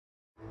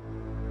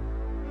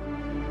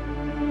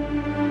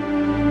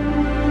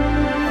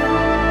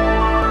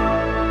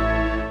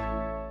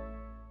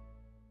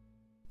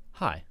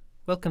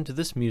Welcome to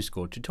this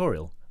MuseScore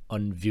tutorial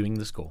on viewing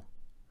the score.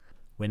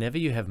 Whenever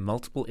you have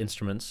multiple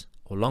instruments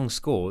or long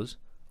scores,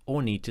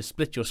 or need to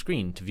split your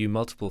screen to view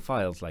multiple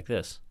files like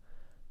this,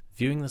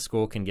 viewing the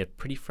score can get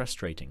pretty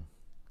frustrating.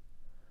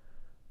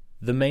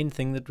 The main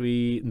thing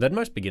that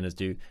most beginners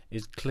do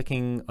is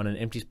clicking on an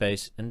empty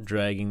space and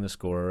dragging the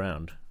score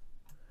around.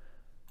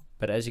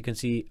 But as you can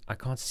see, I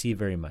can't see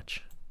very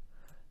much.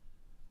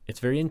 It's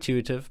very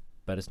intuitive,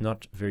 but it's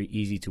not very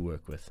easy to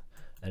work with.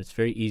 And it's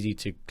very easy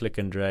to click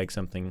and drag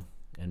something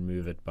and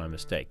move it by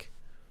mistake.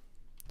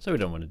 So we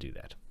don't want to do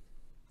that.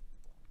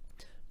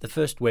 The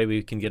first way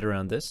we can get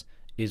around this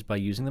is by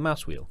using the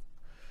mouse wheel.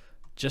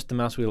 Just the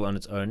mouse wheel on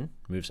its own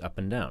moves up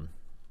and down.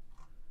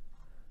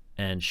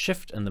 And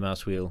Shift and the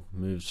mouse wheel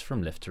moves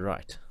from left to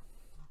right.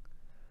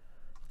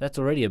 That's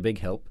already a big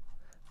help,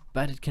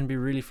 but it can be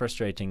really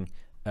frustrating,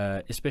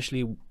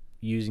 especially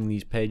using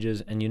these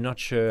pages and you're not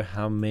sure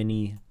how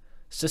many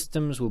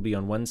systems will be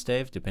on one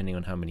stave depending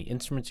on how many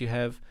instruments you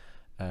have,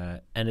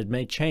 and it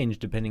may change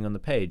depending on the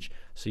page,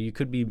 so you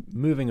could be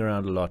moving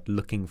around a lot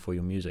looking for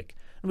your music,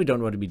 and we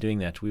don't want to be doing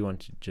that. We want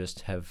to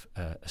just have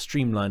a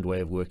streamlined way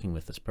of working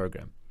with this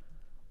program.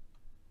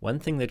 One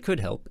thing that could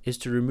help is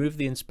to remove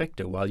the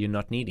inspector while you're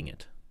not needing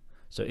it.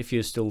 So if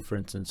you're still, for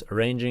instance,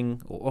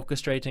 arranging or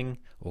orchestrating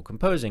or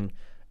composing,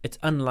 it's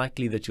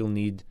unlikely that you'll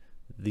need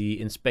the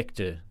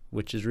inspector,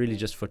 which is really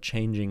just for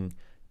changing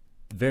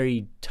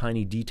very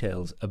tiny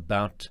details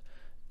about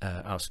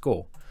our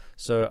score.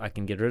 So I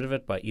can get rid of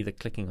it by either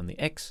clicking on the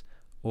X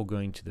or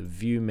going to the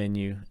View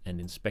menu and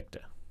Inspector.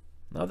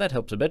 Now that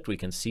helps a bit. We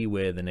can see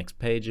where the next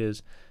page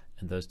is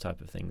and those type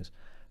of things.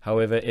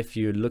 However, if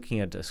you're looking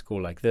at a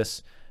score like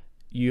this,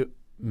 you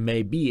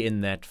may be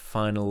in that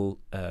final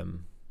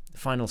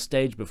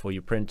stage before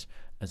you print,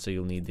 and so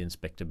you'll need the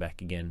inspector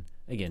back again.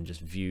 Again,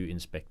 just View,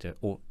 Inspector,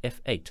 or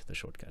F8, the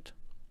shortcut.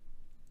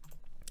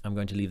 I'm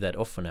going to leave that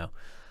off for now.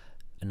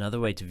 Another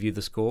way to view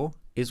the score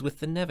is with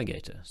the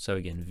navigator. So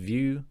again,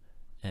 View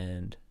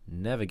and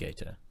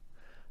Navigator.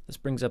 This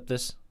brings up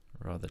this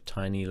rather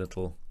tiny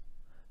little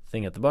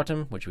thing at the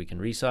bottom, which we can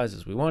resize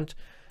as we want.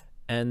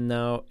 And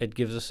now it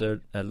gives us a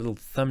little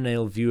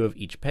thumbnail view of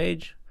each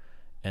page,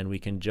 and we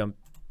can jump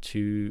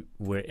to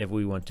wherever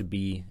we want to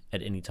be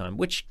at any time,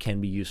 which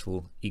can be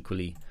useful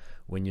equally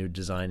when you're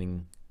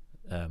designing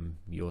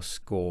your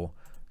score,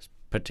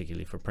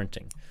 particularly for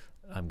printing.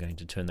 I'm going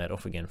to turn that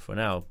off again for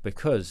now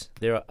because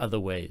there are other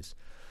ways,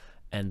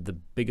 and the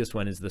biggest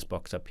one is this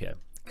box up here.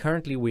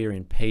 Currently we're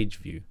in page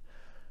view.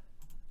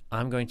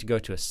 I'm going to go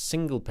to a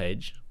single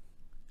page,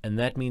 and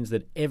that means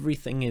that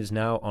everything is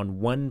now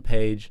on one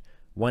page,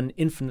 one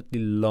infinitely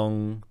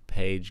long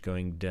page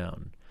going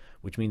down,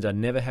 which means I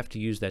never have to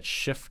use that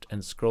Shift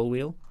and scroll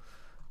wheel,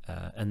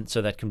 and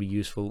so that can be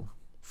useful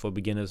for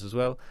beginners as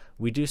well.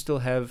 We do still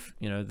have,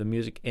 the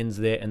music ends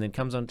there and then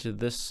comes onto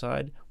this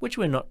side, which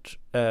we're not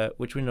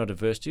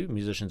averse to.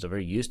 Musicians are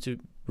very used to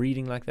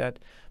reading like that,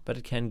 but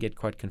it can get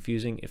quite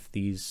confusing if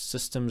these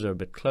systems are a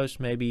bit close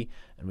maybe,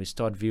 and we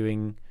start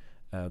viewing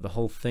the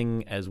whole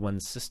thing as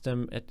one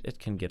system. It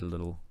can get a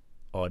little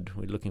odd.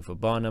 We're looking for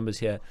bar numbers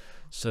here,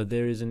 so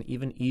there is an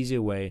even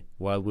easier way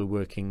while we're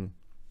working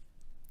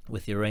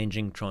with the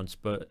arranging,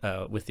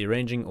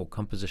 or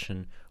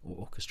composition or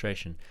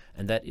orchestration,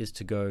 and that is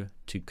to go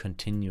to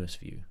continuous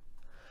view.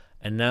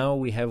 And now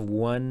we have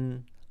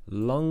one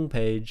long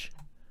page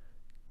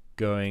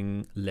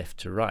going left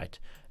to right,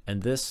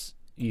 and this,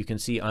 you can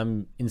see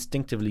I'm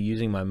instinctively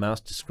using my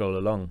mouse to scroll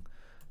along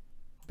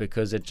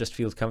because it just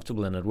feels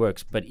comfortable and it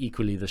works, but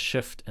equally the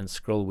Shift and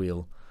scroll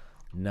wheel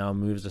now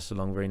moves us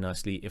along very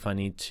nicely. If I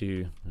need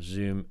to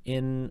zoom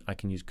in, I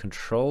can use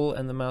Control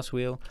and the mouse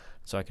wheel,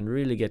 so I can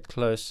really get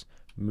close,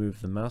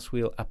 move the mouse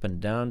wheel up and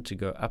down to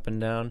go up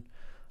and down.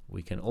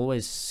 We can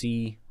always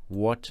see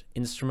what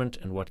instrument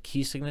and what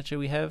key signature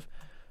we have,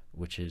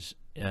 which is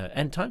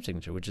and time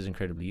signature, which is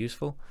incredibly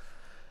useful.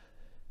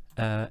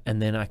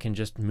 And then I can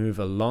just move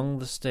along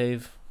the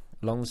staves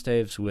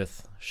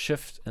with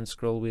Shift and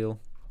scroll wheel,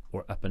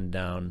 or up and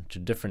down to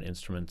different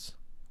instruments.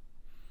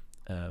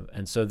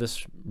 And so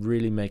this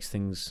really makes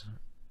things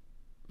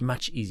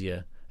much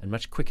easier and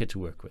much quicker to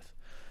work with.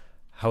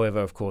 However,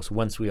 of course,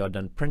 once we are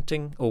done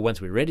printing, or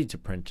once we're ready to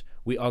print,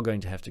 we are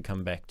going to have to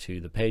come back to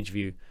the page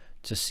view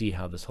to see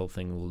how this whole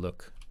thing will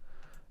look,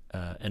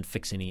 and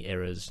fix any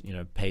errors,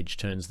 page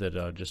turns that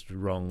are just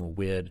wrong or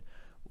weird,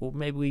 or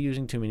maybe we're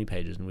using too many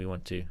pages and we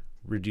want to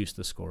reduce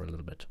the score a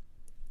little bit.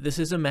 This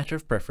is a matter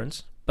of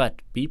preference,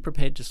 but be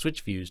prepared to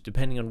switch views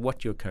depending on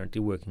what you're currently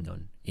working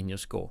on in your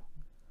score.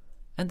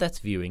 And that's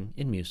viewing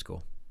in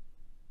MuseScore.